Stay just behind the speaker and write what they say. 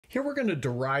Here we're going to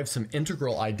derive some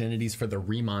integral identities for the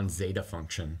Riemann zeta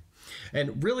function.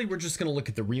 And really we're just going to look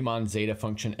at the Riemann zeta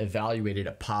function evaluated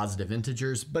at positive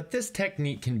integers, but this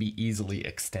technique can be easily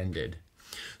extended.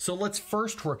 So let's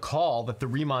first recall that the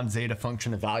Riemann zeta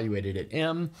function evaluated at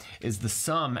m is the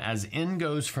sum as n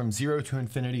goes from 0 to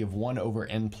infinity of 1 over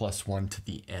n plus 1 to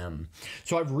the m.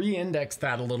 So I've re-indexed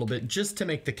that a little bit just to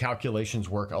make the calculations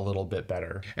work a little bit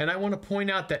better. And I want to point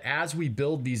out that as we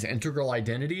build these integral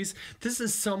identities, this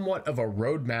is somewhat of a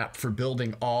roadmap for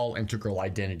building all integral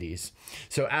identities.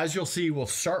 So as you'll see, we'll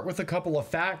start with a couple of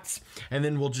facts, and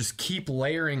then we'll just keep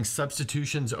layering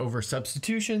substitutions over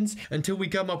substitutions until we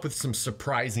come up with some surprising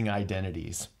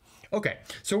identities. Okay,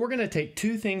 so we're going to take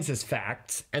two things as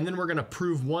facts, and then we're going to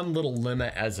prove one little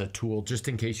lemma as a tool, just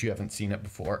in case you haven't seen it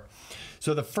before.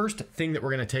 So the first thing that we're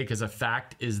going to take as a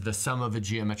fact is the sum of a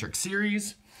geometric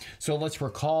series. So let's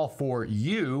recall for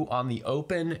u on the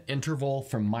open interval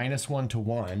from -1 to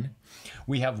 1,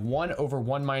 we have 1 over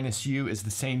 1 minus u is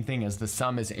the same thing as the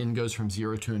sum as n goes from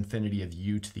 0 to infinity of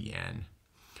u to the n.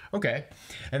 Okay,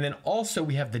 and then also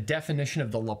we have the definition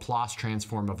of the Laplace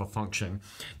transform of a function.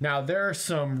 Now there are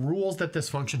some rules that this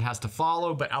function has to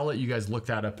follow, but I'll let you guys look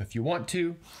that up if you want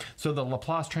to. So the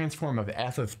Laplace transform of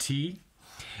f of t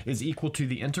is equal to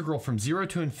the integral from 0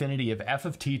 to infinity of f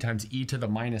of t times e to the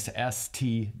minus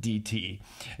st dt.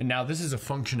 And now this is a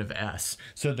function of s.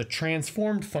 So the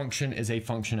transformed function is a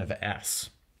function of s.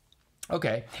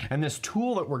 Okay, and this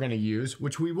tool that we're going to use,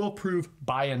 which we will prove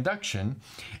by induction,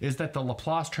 is that the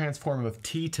Laplace transform of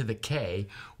t to the k,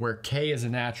 where k is a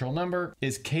natural number,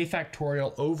 is k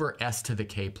factorial over s to the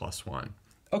k plus 1.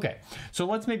 Okay, so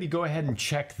let's maybe go ahead and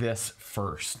check this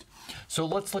first. So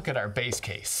let's look at our base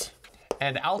case.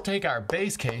 And I'll take our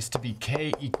base case to be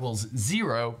k equals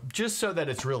 0, just so that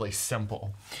it's really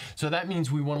simple. So that means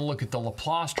we want to look at the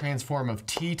Laplace transform of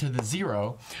t to the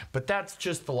 0, but that's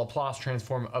just the Laplace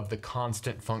transform of the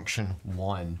constant function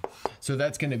 1. So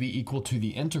that's going to be equal to the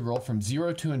integral from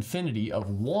 0 to infinity of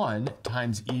 1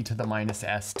 times e to the minus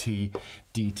st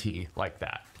dt, like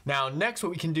that. Now, next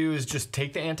what we can do is just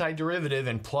take the antiderivative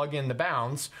and plug in the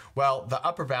bounds. Well, the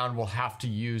upper bound will have to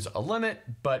use a limit,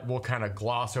 but we'll kind of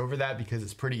gloss over that because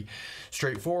it's pretty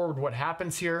straightforward what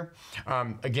happens here.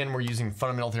 Again, we're using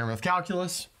fundamental theorem of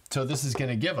calculus. So this is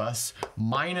going to give us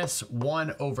minus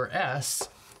 1 over s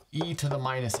e to the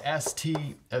minus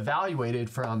st evaluated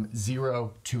from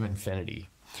 0 to infinity.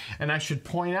 And I should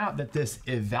point out that this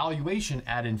evaluation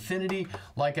at infinity,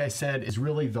 like I said, is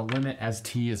really the limit as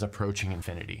t is approaching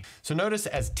infinity. So notice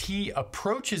as t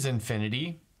approaches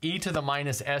infinity, e to the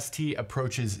minus st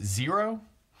approaches 0.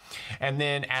 And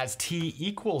then as t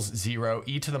equals 0,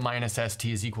 e to the minus st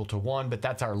is equal to 1, but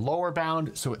that's our lower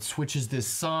bound, so it switches this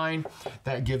sign.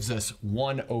 That gives us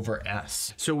 1 over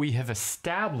s. So we have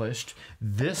established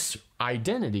this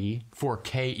identity for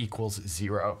k equals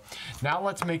 0. Now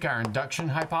let's make our induction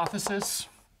hypothesis.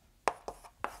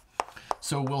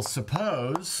 So we'll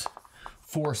suppose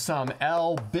for some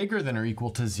L bigger than or equal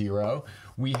to 0,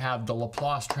 we have the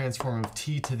Laplace transform of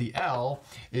t to the L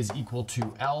is equal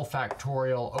to L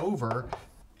factorial over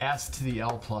s to the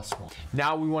L plus 1.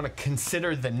 Now we want to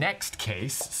consider the next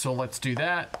case, so let's do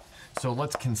that. So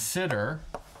let's consider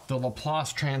the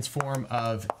Laplace transform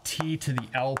of t to the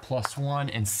L plus 1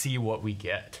 and see what we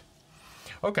get.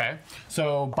 Okay,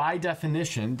 so by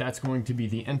definition, that's going to be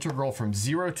the integral from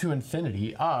 0 to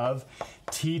infinity of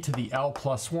t to the L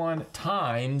plus 1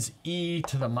 times e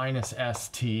to the minus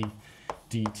st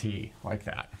dt, like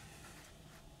that.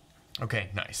 Okay,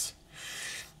 nice.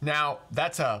 Now,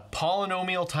 that's a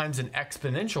polynomial times an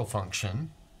exponential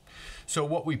function. So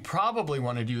what we probably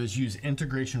want to do is use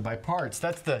integration by parts.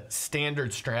 That's the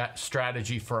standard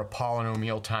strategy for a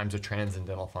polynomial times a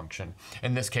transcendental function.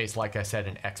 In this case, like I said,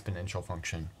 an exponential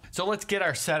function. So let's get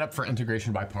our setup for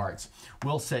integration by parts.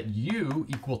 We'll set u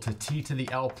equal to t to the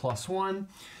L plus 1.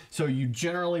 So you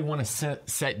generally want to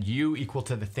set u equal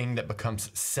to the thing that becomes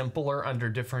simpler under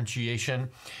differentiation.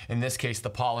 In this case, the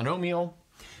polynomial.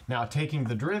 Now taking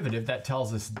the derivative, that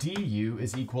tells us du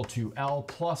is equal to L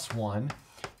plus 1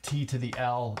 t to the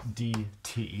L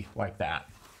dt, like that.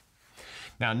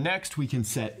 Now next we can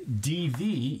set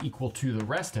dv equal to the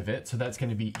rest of it, so that's going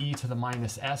to be e to the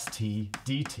minus st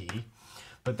dt,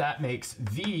 but that makes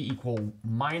v equal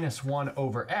minus 1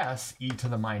 over s e to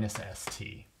the minus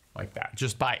st, like that,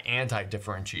 just by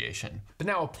anti-differentiation. But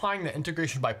now applying the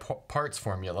integration by parts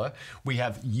formula, we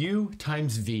have u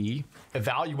times v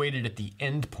evaluated at the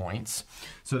endpoints,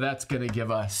 so that's going to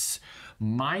give us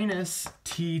minus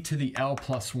t to the L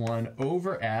plus 1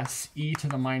 over s e to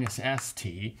the minus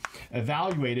st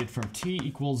evaluated from t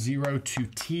equals 0 to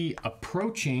t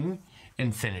approaching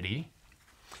infinity.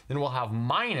 Then we'll have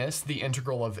minus the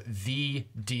integral of v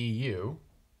du.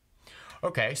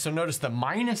 Okay, so notice the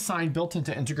minus sign built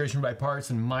into integration by parts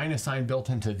and minus sign built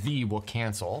into v will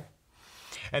cancel.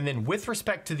 And then with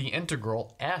respect to the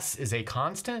integral, s is a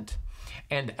constant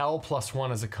and L plus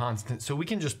 1 is a constant. So we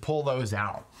can just pull those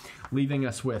out, leaving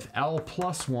us with L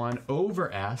plus 1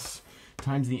 over S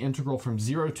times the integral from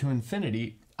 0 to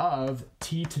infinity of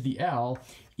t to the L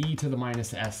e to the minus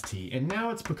st. And now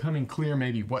it's becoming clear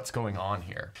maybe what's going on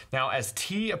here. Now, as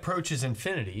t approaches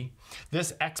infinity,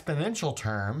 this exponential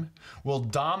term will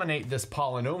dominate this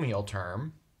polynomial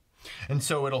term. And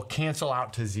so it'll cancel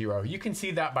out to 0. You can see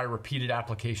that by repeated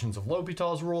applications of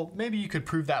L'Hopital's rule. Maybe you could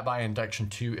prove that by induction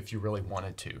 2 if you really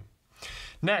wanted to.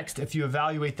 Next, if you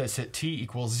evaluate this at t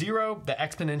equals 0, the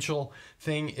exponential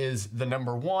thing is the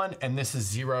number 1, and this is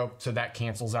 0, so that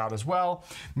cancels out as well,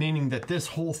 meaning that this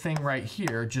whole thing right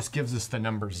here just gives us the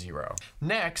number 0.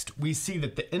 Next, we see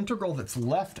that the integral that's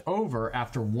left over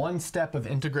after one step of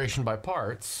integration by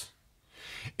parts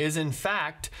is in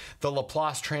fact the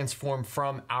Laplace transform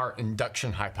from our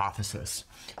induction hypothesis.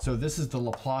 So this is the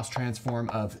Laplace transform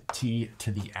of t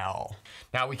to the L.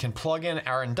 Now we can plug in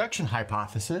our induction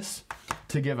hypothesis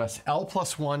to give us L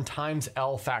plus 1 times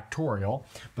L factorial,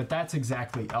 but that's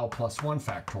exactly L plus 1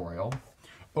 factorial,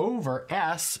 over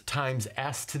S times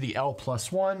S to the L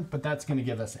plus 1, but that's going to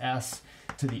give us S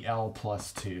to the L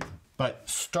plus 2. But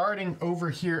starting over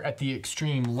here at the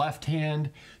extreme left-hand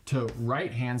to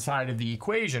right-hand side of the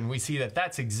equation, we see that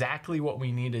that's exactly what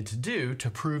we needed to do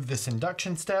to prove this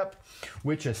induction step,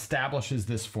 which establishes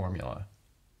this formula.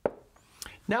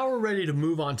 Now we're ready to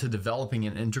move on to developing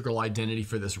an integral identity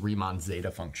for this Riemann zeta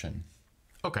function.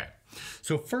 Okay,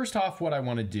 so first off, what I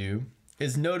want to do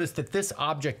is notice that this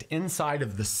object inside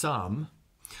of the sum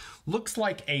looks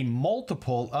like a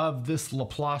multiple of this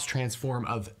Laplace transform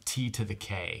of t to the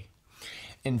k.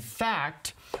 In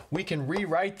fact, we can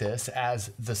rewrite this as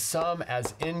the sum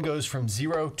as n goes from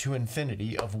 0 to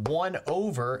infinity of 1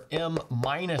 over m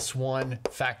minus 1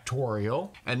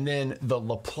 factorial, and then the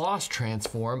Laplace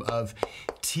transform of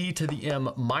t to the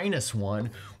m minus 1,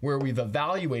 where we've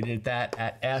evaluated that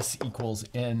at s equals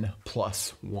n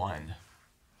plus 1.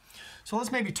 So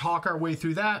let's maybe talk our way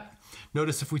through that.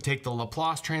 Notice if we take the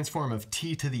Laplace transform of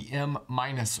t to the m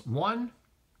minus 1,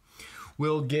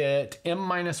 we'll get m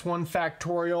minus 1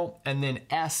 factorial and then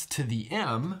s to the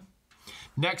m.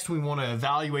 Next, we want to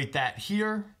evaluate that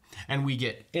here, and we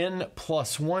get n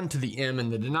plus 1 to the m in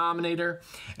the denominator,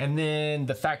 and then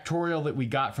the factorial that we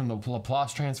got from the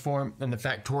Laplace transform and the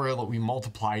factorial that we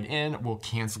multiplied in will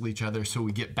cancel each other, so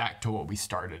we get back to what we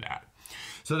started at.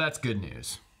 So that's good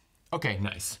news. Okay,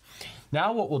 nice.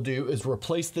 Now what we'll do is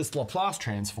replace this Laplace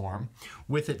transform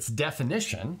with its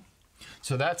definition.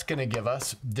 So that's going to give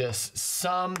us this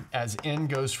sum as n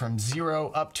goes from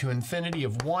 0 up to infinity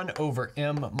of 1 over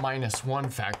m minus 1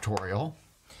 factorial.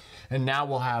 And now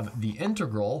we'll have the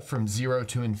integral from 0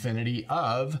 to infinity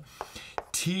of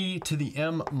t to the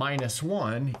m minus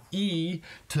 1 e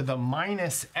to the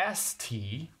minus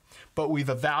st, but we've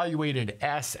evaluated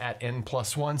s at n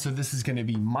plus 1, so this is going to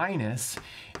be minus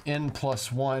n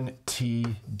plus 1 t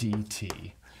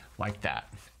dt, like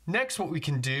that. Next, what we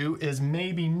can do is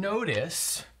maybe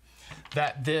notice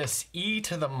that this e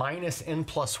to the minus n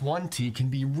plus 1t can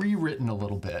be rewritten a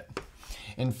little bit.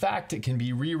 In fact, it can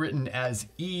be rewritten as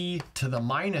e to the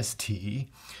minus t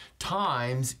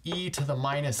times e to the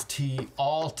minus t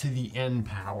all to the n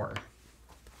power.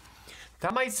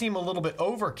 That might seem a little bit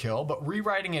overkill, but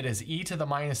rewriting it as e to the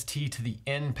minus t to the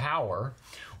n power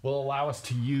will allow us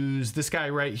to use this guy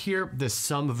right here, this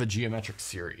sum of a geometric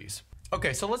series.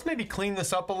 Okay, so let's maybe clean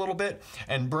this up a little bit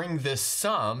and bring this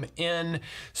sum in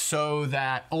so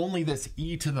that only this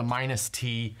e to the minus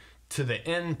t to the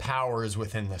n power is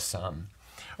within the sum.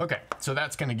 Okay, so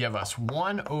that's going to give us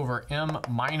 1 over m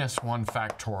minus 1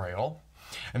 factorial.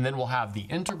 And then we'll have the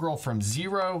integral from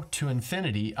 0 to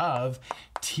infinity of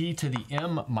t to the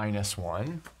m minus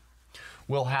 1.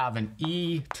 We'll have an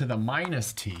e to the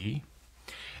minus t.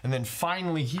 And then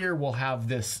finally here we'll have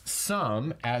this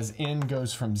sum as n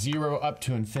goes from 0 up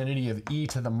to infinity of e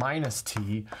to the minus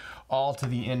t all to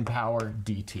the n power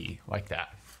dt, like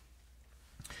that.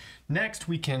 Next,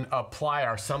 we can apply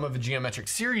our sum of a geometric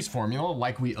series formula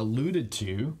like we alluded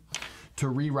to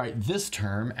rewrite this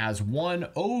term as 1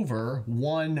 over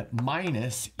 1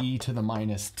 minus e to the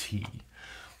minus t,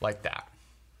 like that.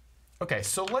 Okay,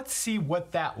 so let's see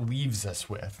what that leaves us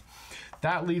with.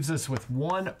 That leaves us with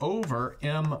 1 over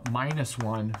m minus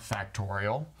 1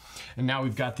 factorial. And now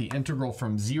we've got the integral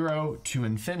from 0 to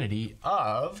infinity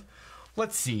of,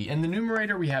 let's see. In the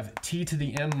numerator, we have t to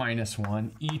the m minus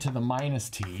 1, e to the minus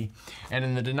t. And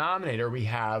in the denominator, we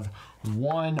have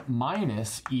 1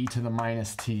 minus e to the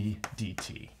minus t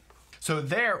dt. So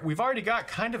there, we've already got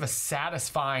kind of a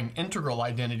satisfying integral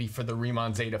identity for the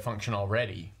Riemann zeta function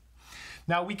already.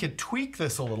 Now we could tweak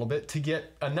this a little bit to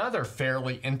get another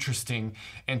fairly interesting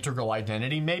integral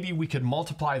identity. Maybe we could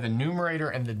multiply the numerator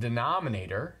and the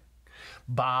denominator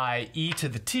by e to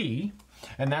the t,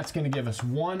 and that's going to give us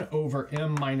 1 over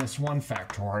m minus 1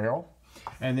 factorial.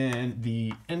 And then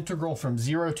the integral from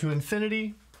 0 to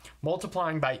infinity,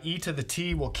 multiplying by e to the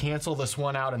t will cancel this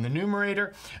one out in the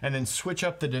numerator, and then switch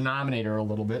up the denominator a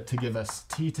little bit to give us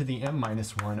t to the m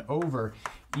minus 1 over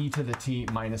e to the t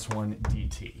minus 1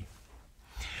 dt.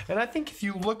 And I think if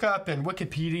you look up in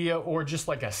Wikipedia or just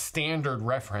like a standard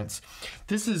reference,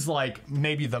 this is like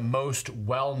maybe the most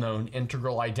well-known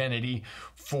integral identity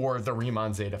for the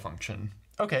Riemann zeta function.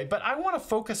 Okay, but I want to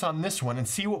focus on this one and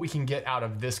see what we can get out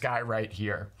of this guy right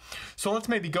here. So let's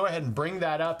maybe go ahead and bring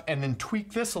that up and then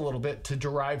tweak this a little bit to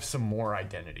derive some more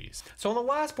identities. So on the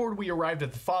last board, we arrived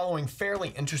at the following fairly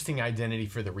interesting identity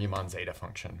for the Riemann zeta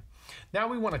function. Now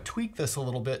we want to tweak this a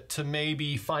little bit to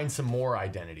maybe find some more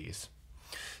identities.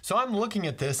 So I'm looking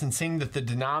at this and seeing that the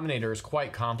denominator is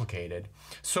quite complicated.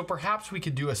 So perhaps we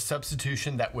could do a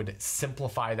substitution that would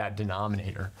simplify that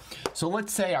denominator. So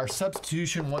let's say our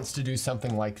substitution wants to do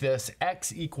something like this.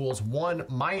 X equals 1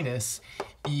 minus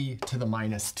e to the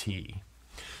minus t.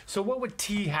 So what would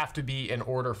t have to be in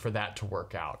order for that to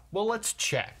work out? Well, let's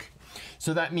check.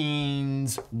 So that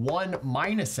means 1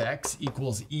 minus x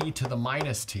equals e to the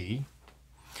minus t.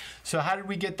 So how did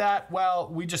we get that? Well,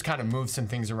 we just kind of moved some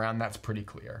things around. That's pretty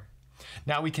clear.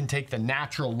 Now we can take the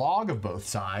natural log of both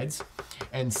sides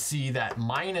and see that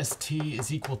minus t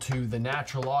is equal to the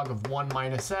natural log of 1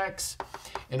 minus x.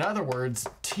 In other words,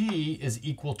 t is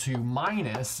equal to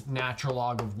minus natural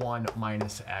log of 1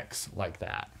 minus x, like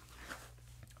that.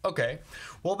 Okay,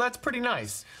 well that's pretty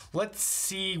nice. Let's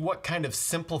see what kind of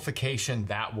simplification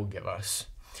that will give us.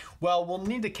 Well, we'll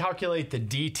need to calculate the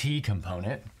dt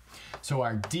component. So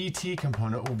our dt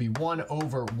component will be 1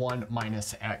 over 1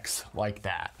 minus x, like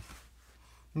that.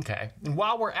 Okay, and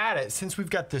while we're at it, since we've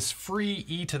got this free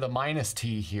e to the minus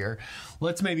t here,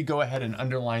 let's maybe go ahead and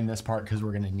underline this part because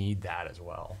we're going to need that as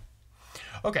well.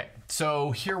 Okay,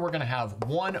 so here we're going to have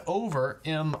 1 over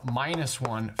m minus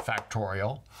 1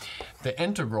 factorial. The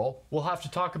integral, we'll have to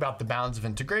talk about the bounds of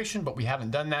integration, but we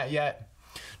haven't done that yet.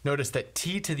 Notice that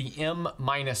t to the m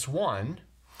minus 1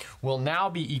 will now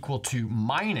be equal to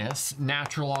minus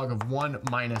natural log of 1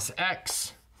 minus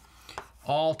x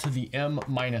all to the m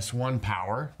minus 1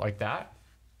 power, like that.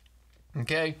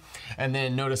 Okay, and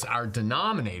then notice our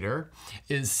denominator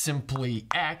is simply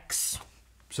x,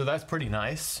 so that's pretty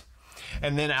nice.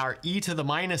 And then our e to the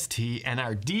minus t and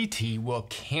our dt will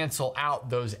cancel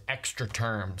out those extra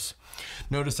terms.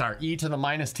 Notice our e to the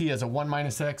minus t has a 1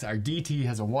 minus x, our dt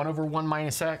has a 1 over 1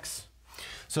 minus x.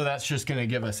 So that's just going to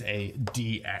give us a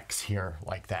dx here,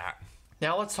 like that.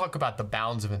 Now let's talk about the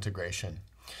bounds of integration.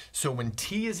 So when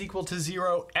t is equal to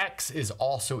 0, x is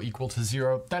also equal to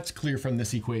 0. That's clear from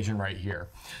this equation right here.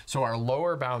 So our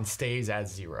lower bound stays at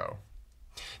 0.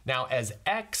 Now as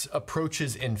x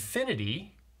approaches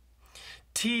infinity,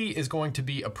 t is going to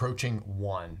be approaching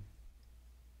 1.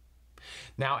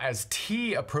 Now as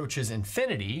t approaches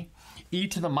infinity, e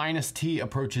to the minus t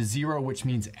approaches 0, which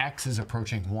means x is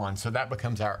approaching 1. So that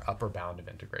becomes our upper bound of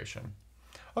integration.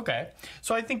 Okay,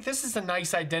 so I think this is a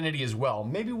nice identity as well.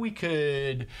 Maybe we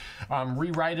could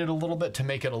rewrite it a little bit to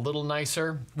make it a little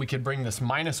nicer. We could bring this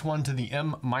minus 1 to the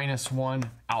m minus 1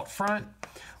 out front,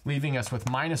 leaving us with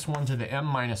minus 1 to the m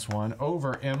minus 1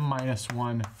 over m minus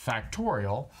 1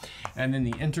 factorial, and then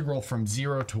the integral from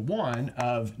 0 to 1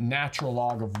 of natural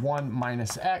log of 1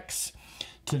 minus x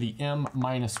to the m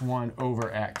minus 1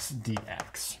 over x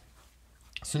dx.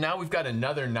 So now we've got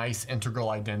another nice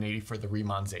integral identity for the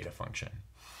Riemann zeta function.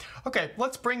 Okay,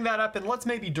 let's bring that up and let's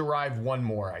maybe derive one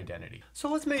more identity.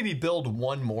 So let's maybe build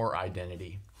one more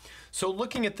identity. So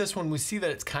looking at this one, we see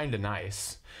that it's kind of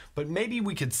nice, but maybe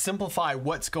we could simplify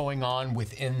what's going on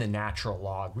within the natural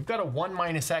log. We've got a 1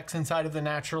 minus x inside of the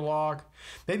natural log.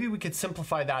 Maybe we could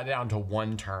simplify that down to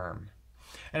one term.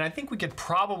 And I think we could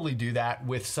probably do that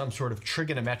with some sort of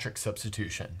trigonometric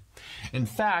substitution. In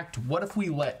fact, what if we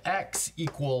let x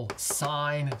equal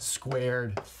sine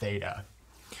squared theta?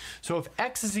 So if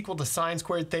x is equal to sine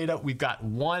squared theta, we've got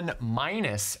 1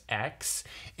 minus x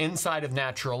inside of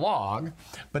natural log,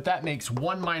 but that makes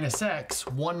 1 minus x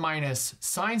 1 minus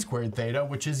sine squared theta,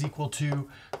 which is equal to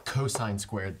cosine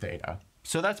squared theta.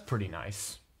 So that's pretty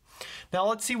nice. Now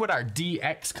let's see what our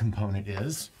dx component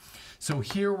is. So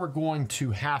here we're going to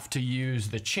have to use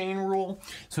the chain rule.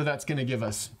 So that's going to give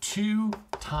us 2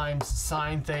 times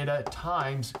sine theta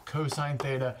times cosine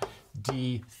theta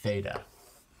d theta.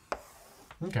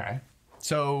 Okay,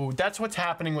 so that's what's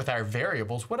happening with our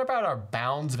variables. What about our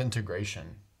bounds of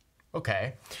integration?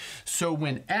 Okay, so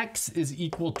when x is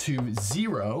equal to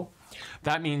 0,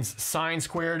 that means sine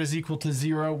squared is equal to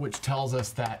 0, which tells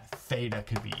us that theta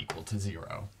could be equal to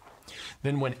 0.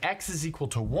 Then when x is equal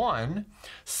to 1,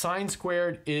 sine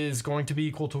squared is going to be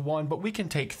equal to 1, but we can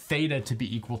take theta to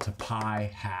be equal to pi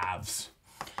halves.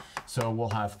 So we'll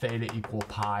have theta equal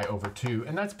pi over 2,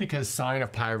 and that's because sine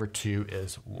of pi over 2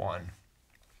 is 1.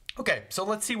 Okay, so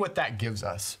let's see what that gives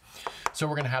us. So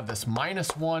we're going to have this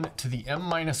minus 1 to the m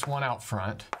minus 1 out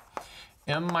front,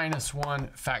 m minus 1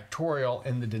 factorial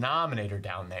in the denominator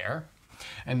down there.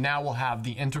 And now we'll have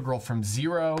the integral from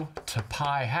 0 to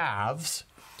pi halves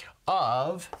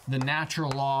of the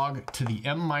natural log to the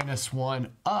m minus 1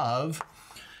 of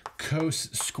cos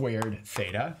squared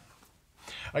theta.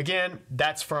 Again,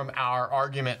 that's from our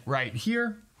argument right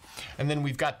here. And then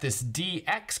we've got this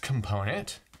dx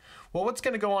component. Well, what's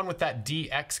going to go on with that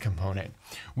dx component?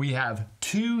 We have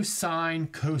 2 sine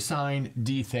cosine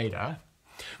d theta,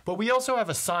 but we also have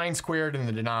a sine squared in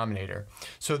the denominator.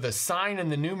 So the sine in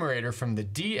the numerator from the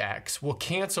dx will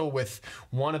cancel with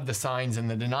one of the sines in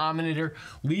the denominator,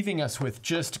 leaving us with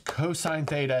just cosine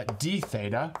theta d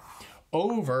theta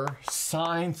over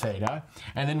sine theta,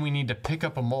 and then we need to pick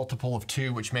up a multiple of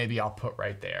 2, which maybe I'll put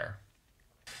right there.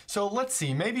 So let's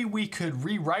see, maybe we could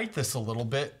rewrite this a little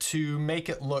bit to make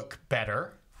it look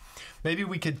better. Maybe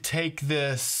we could take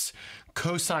this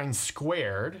cosine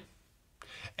squared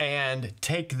and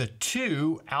take the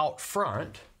 2 out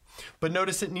front, but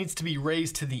notice it needs to be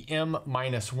raised to the m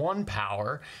minus 1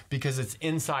 power because it's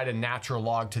inside a natural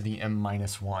log to the m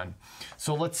minus 1.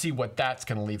 So let's see what that's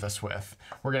going to leave us with.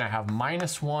 We're going to have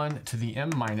minus 1 to the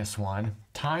m minus 1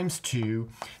 times 2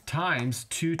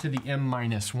 to the m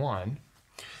minus 1.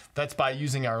 That's by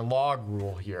using our log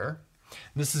rule here.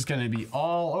 This is going to be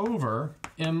all over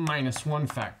m minus 1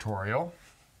 factorial.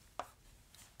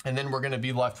 And then we're going to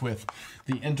be left with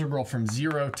the integral from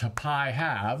 0 to pi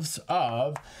halves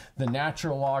of the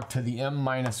natural log to the m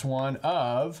minus 1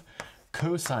 of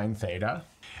cosine theta.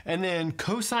 And then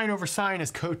cosine over sine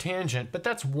is cotangent, but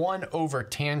that's 1 over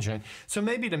tangent. So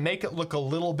maybe to make it look a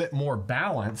little bit more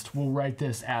balanced, we'll write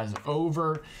this as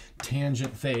over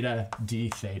tangent theta d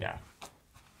theta.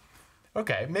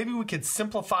 Okay, maybe we could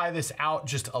simplify this out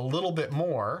just a little bit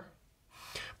more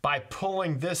by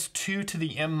pulling this 2 to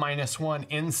the m minus 1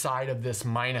 inside of this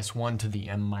minus 1 to the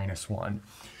m minus 1.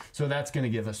 So that's going to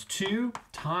give us 2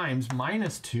 times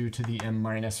minus 2 to the m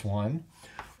minus 1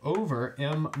 over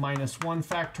m minus 1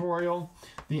 factorial,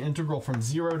 the integral from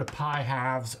 0 to pi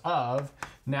halves of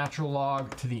natural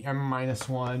log to the m minus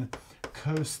 1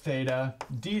 cos theta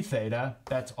d theta.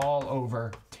 That's all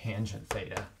over tangent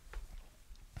theta.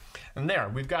 And there,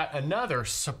 we've got another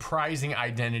surprising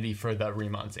identity for the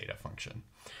Riemann zeta function.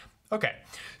 Okay,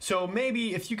 so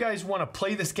maybe if you guys want to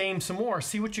play this game some more,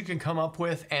 see what you can come up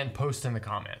with and post in the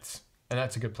comments. And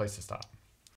that's a good place to stop.